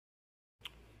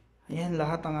Ayan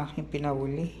lahat ang aking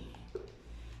pinahuli.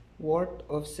 Worth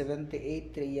of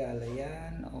 78 real.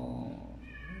 Ayan. Oh.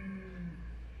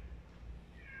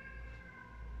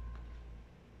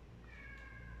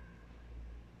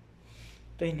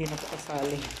 Ito hindi na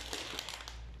kasali.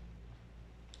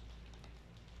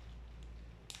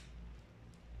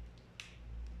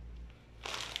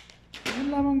 Ayan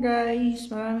lamang guys.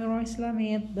 Maraming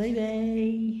salamat. Bye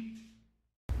bye.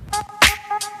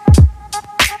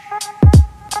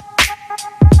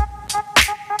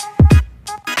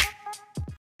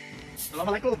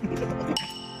 Assalamualaikum.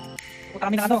 Punta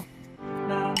kami ng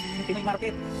ng Pinoy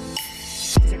market.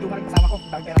 Si Sir Dumar kasama ko,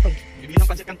 dahil pera to. Bibili ng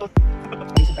pansit kanton.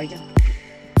 Ayusin tayo dyan.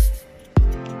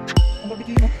 Ang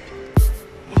barbecue mo.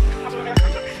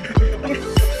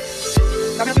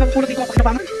 Sabi natin nagpulot dito ako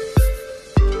kinabangan.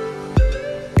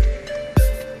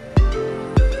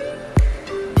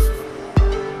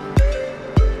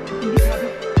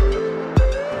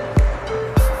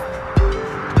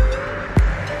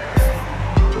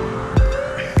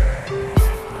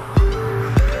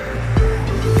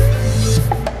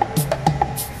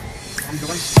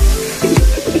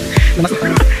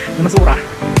 Namasura.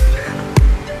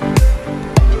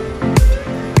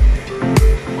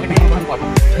 Okay na yung bahan ko.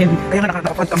 Kaya nga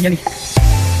nakapag kami yan eh.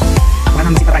 Wala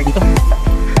nang masita tayo dito.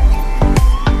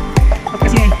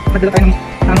 Kasi nagdala tayo ng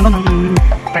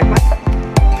tripod.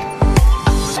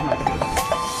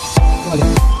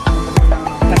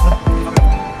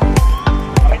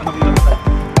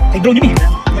 Ay drone yun eh.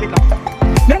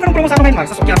 Meron promo sa ngayon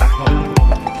sa Sokyata.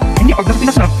 Hindi, pag nasa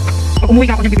Pinas na, pag umuwi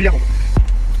ka ako niyang bibili ako.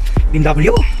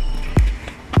 BMW.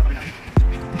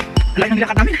 Alay ng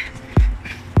nilakad namin.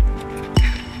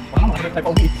 Wala mo, tayo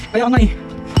pa uwi. Kaya nga eh.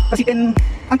 Kasi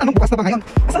ang tanong bukas na ba ngayon?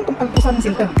 Saan itong Alpusan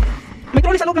Center? May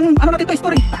trolley sa loob ng natin ito,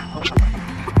 story.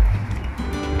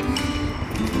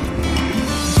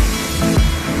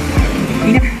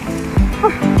 Init.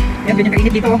 Ayan, ganyan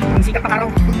kainit dito. Ang sikat ng araw.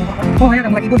 Ayan,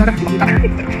 ang mga ibon. Makita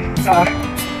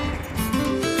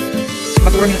sa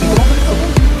basura nila dito.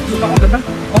 Suka ko, ganda.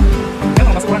 Ayan,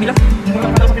 ang basura nila. Mura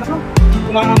lang sa Pinas no?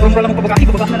 Kung mura lang ang pabagay,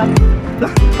 bababa na lang.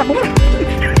 Takbo na.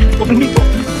 Huwag nang dito.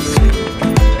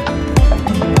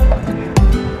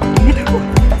 Init ako.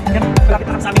 Ayan, malapit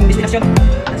na sa aming destinasyon.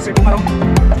 Sir Dumar.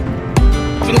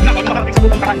 Sunod na, huwag makarating sa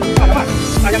bukang karan.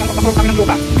 Sayang ang pagpaprog kami ng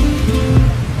lupa.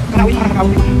 Karawin para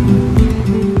makawin.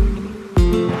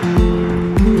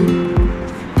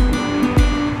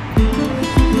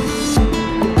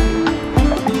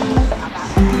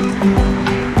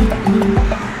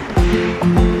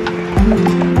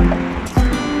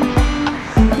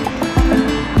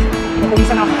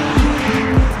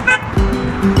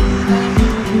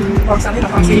 Saan yun?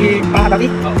 Parang si Pahatati?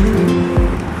 Oo.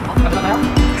 Ano na tayo?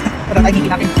 Ano tayo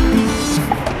gigit natin?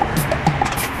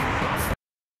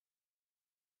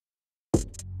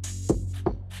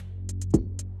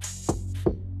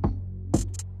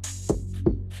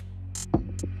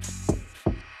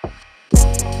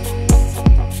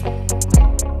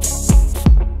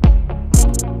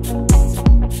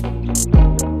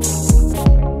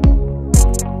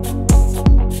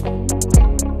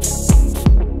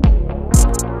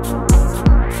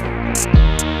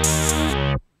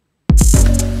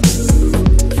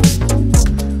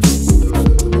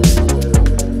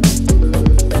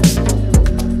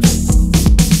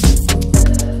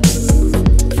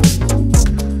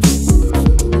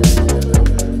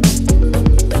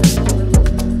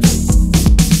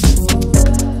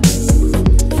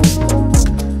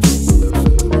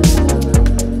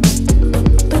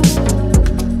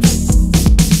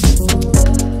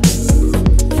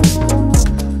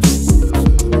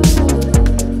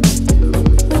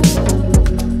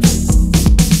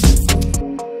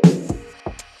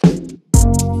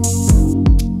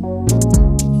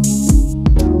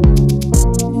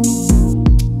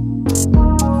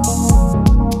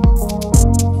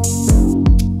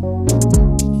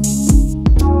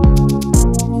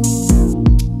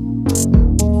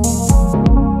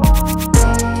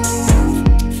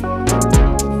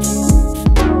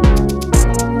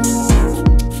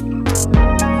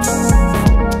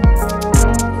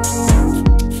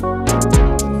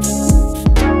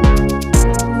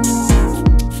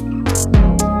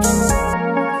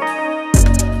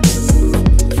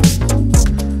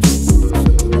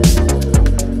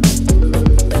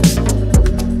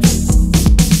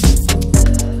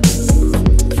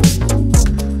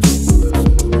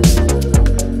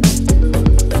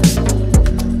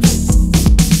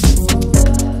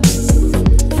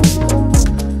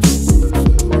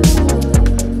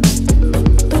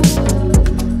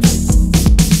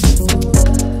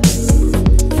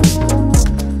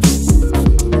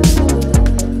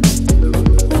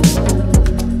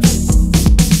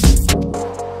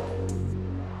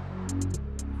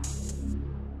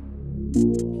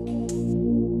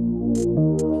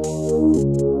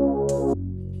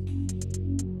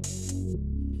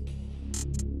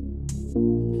 Tanda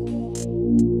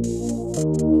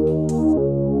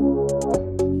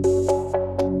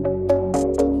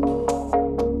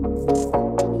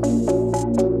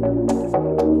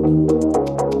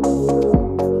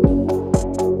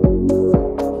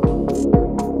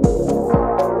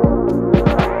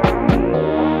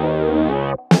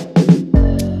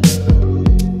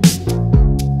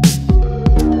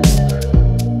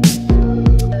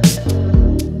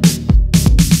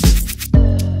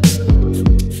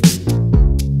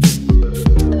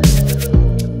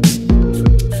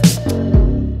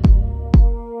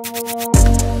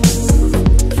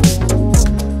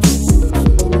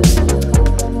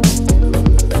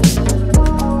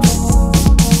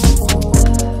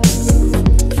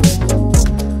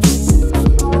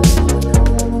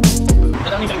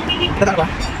ba?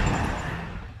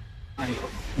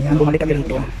 Ayan, bumalik kami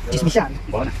rito. Chismis yan.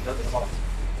 Bawa na.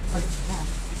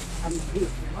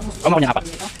 Kamu punya apa?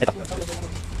 Ito.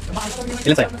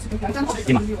 Ilan sa'yo?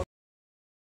 5.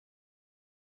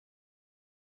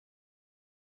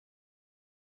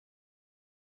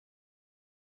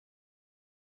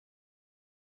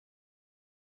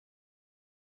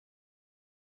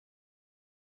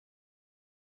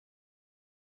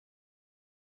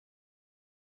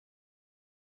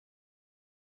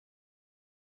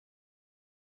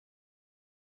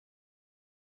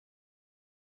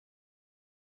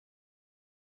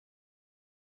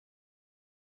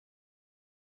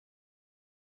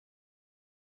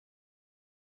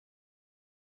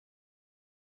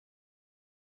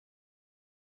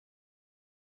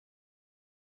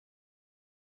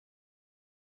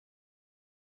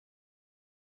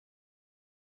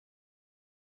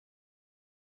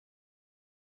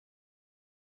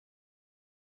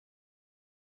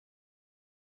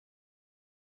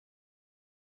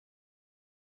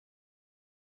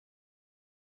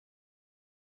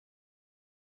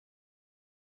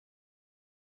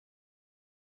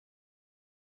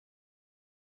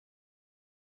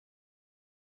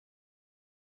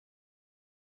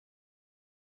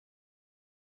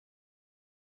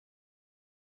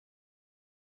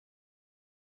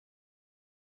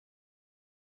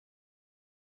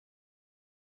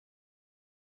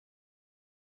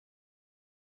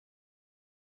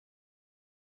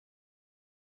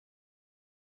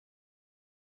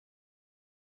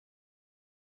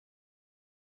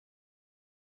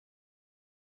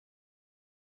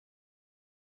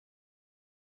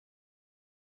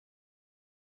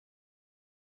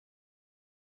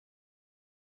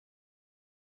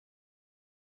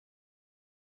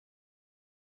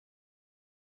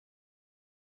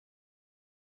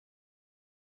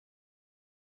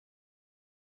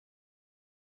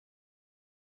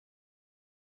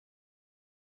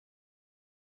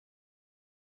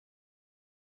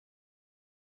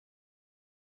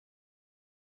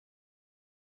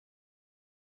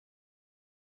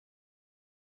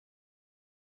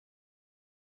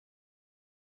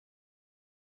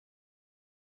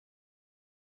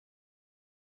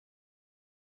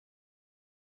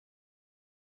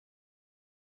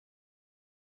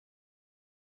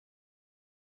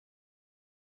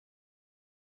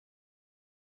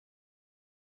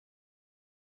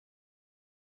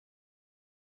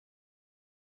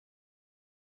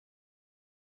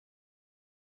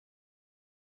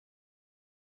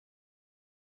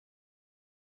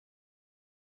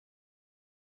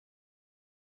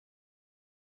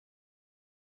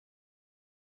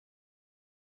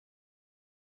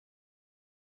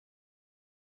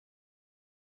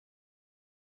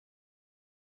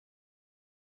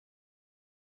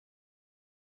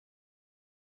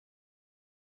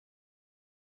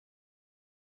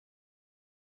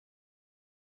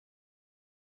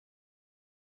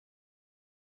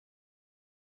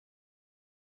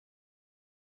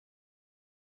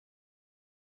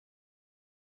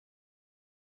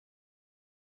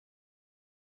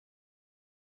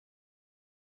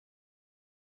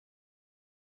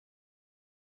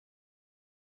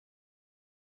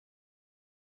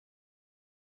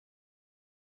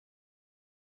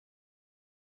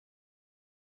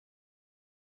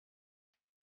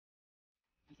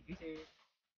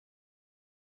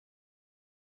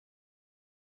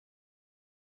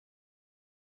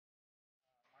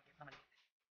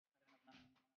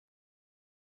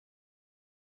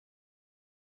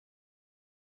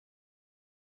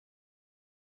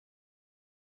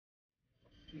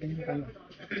 Ganyan kayo.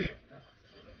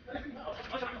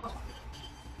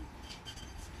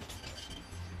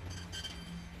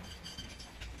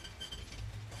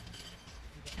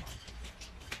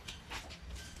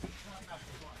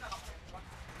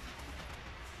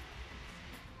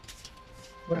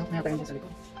 Wala na yata yun sa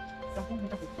likod.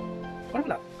 Parang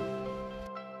wala.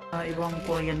 mga ibang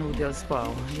Korean noodles pa.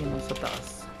 Oh. Yun sa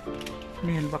taas. Ano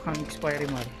yan? Bakang expiry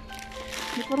mal.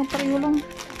 Hindi, parang pareho lang.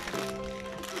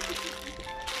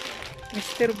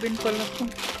 Mr. Bean pala ito.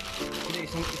 Hindi,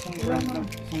 isang brand lang.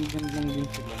 Isang brand lang din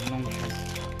sila.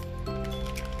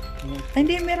 Ay,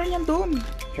 hindi, meron yan doon.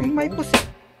 Yung may pusi.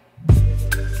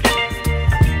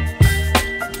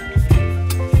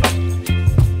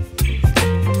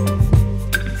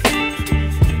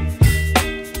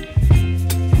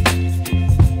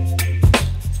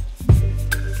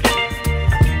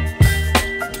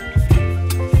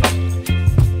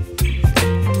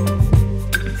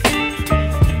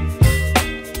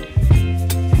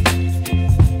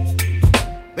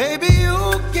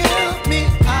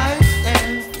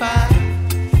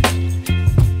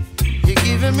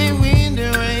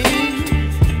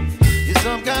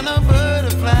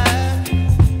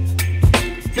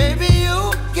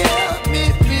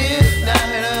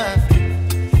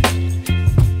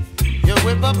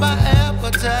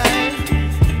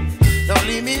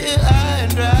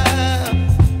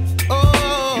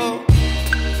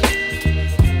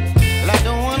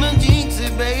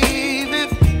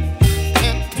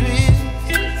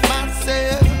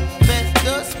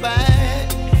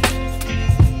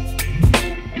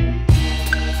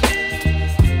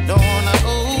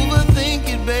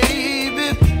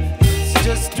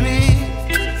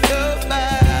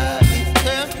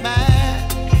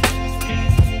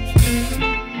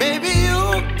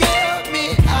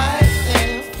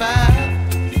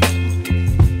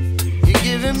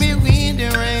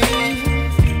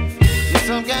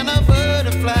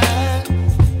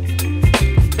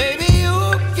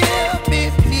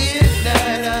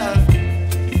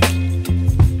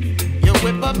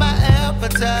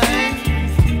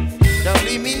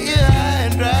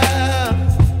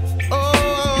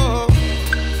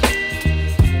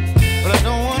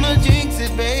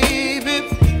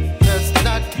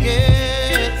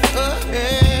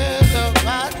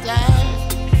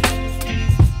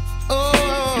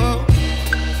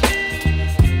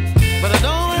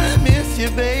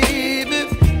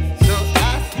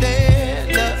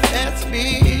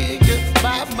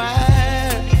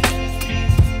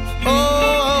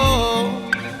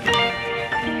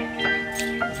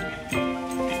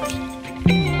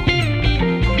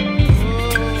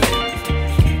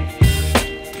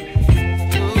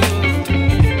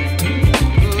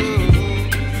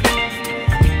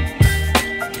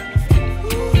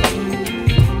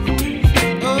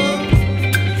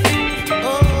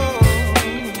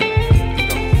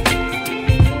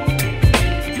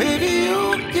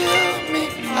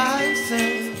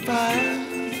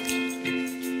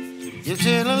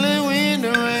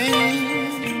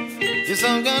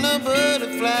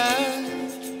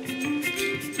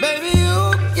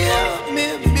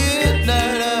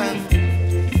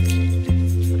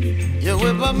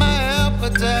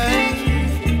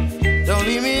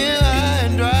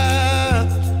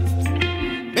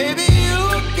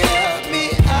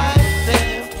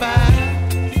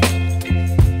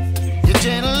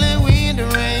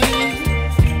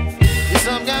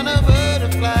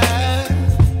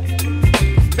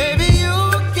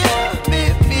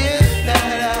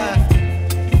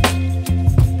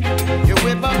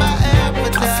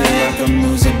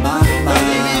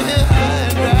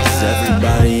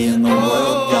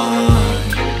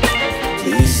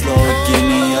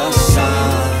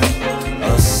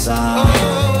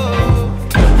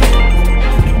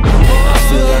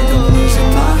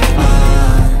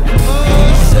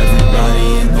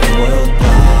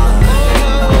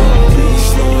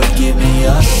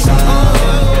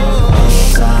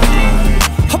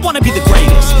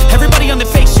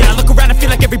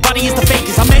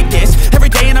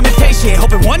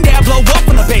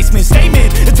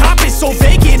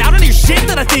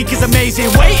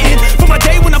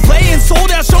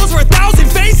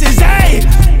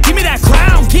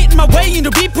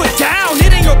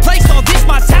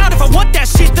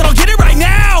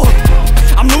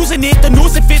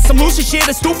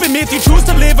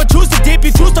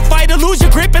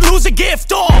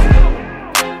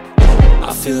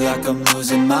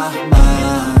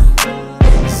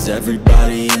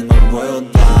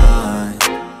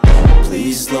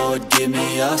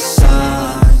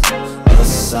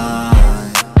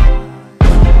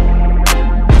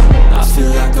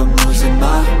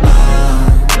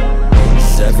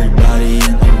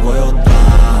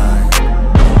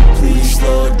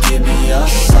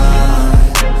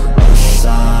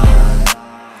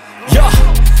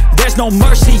 No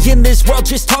mercy in this world,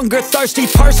 just hunger-thirsty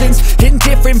persons in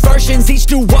different versions. Each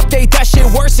new update, that shit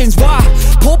worsens. Why?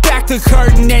 Pull back the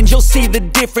curtain and you'll see the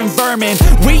different vermin.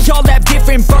 We all have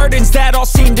different burdens that all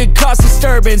seem to cause us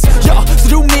disturbance. Yo, so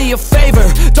do me a favor,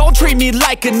 don't treat me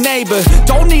like a neighbor.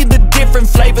 Don't need the different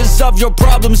flavors of your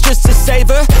problems just to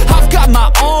savor. I've got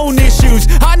my own issues,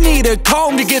 I need a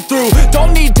comb to get through.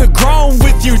 Don't need to groan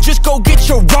with you, just go get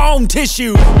your own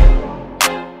tissue.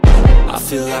 I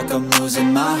feel like I'm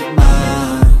losing my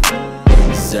mind.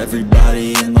 Is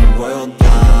everybody in the world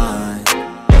blind?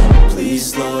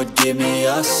 Please, Lord, give me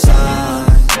a sign,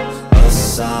 a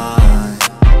sign.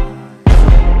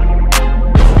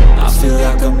 I feel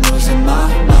like I'm losing my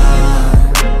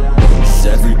mind. Is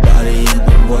everybody in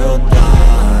the world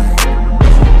blind?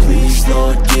 Please,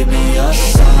 Lord, give me a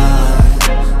sign,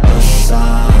 a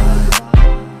sign.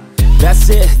 That's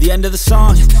it, the end of the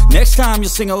song. Next time you'll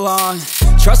sing along.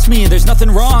 Trust me, there's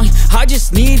nothing wrong, I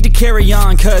just need to carry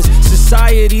on. Cause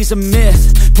society's a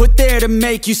myth, put there to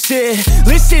make you sit.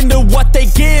 Listen to what they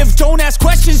give, don't ask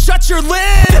questions, shut your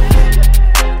lid.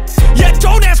 Yeah,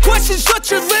 don't ask questions, shut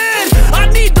your lid. I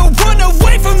need to run